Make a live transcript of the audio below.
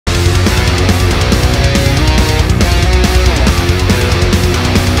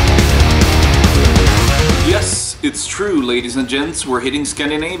it's true, ladies and gents, we're hitting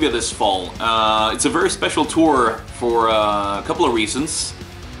Scandinavia this fall. It's a very special tour for a couple of reasons.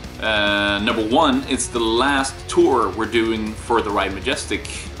 Number one, it's the last tour we're doing for the Ride Majestic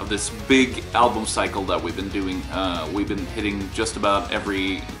of this big album cycle that we've been doing. We've been hitting just about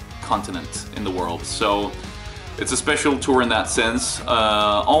every continent in the world, so it's a special tour in that sense.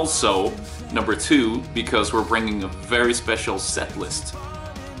 Also, number two, because we're bringing a very special set list.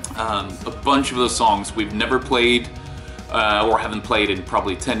 A bunch of those songs we've never played or haven't played in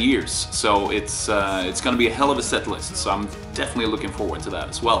probably 10 years. So it's gonna be a hell of a set list, so I'm definitely looking forward to that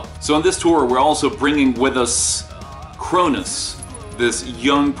as well. So on this tour we're also bringing with us Chronus, this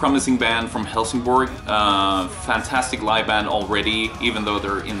young promising band from Helsingborg. Fantastic live band already, even though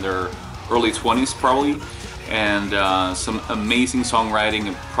they're in their early 20s probably. And some amazing songwriting,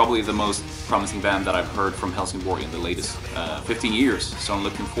 and probably the most promising band that I've heard from Helsingborg in the latest 15 years. So I'm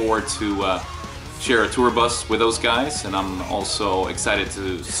looking forward to share a tour bus with those guys, and I'm also excited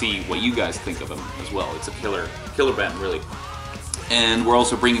to see what you guys think of them as well. It's a killer band, really. And we're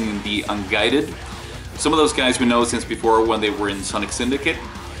also bringing in the Unguided. Some of those guys we know since before when they were in Sonic Syndicate.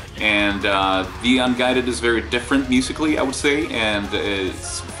 And the Unguided is very different musically, I would say, and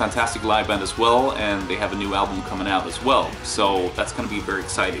it's a fantastic live band as well, and they have a new album coming out as well, so that's going to be very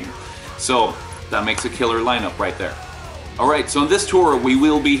exciting. So that makes a killer lineup right there. Alright, so on this tour we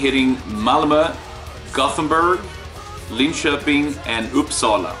will be hitting Malmö, Gothenburg, Linköping and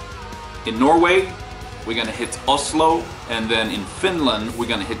Uppsala. In Norway we're going to hit Oslo, and then in Finland we're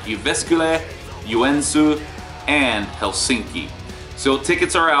going to hit Jyväskylä, Joensuu and Helsinki. So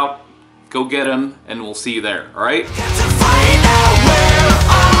tickets are out, go get them, and we'll see you there, alright?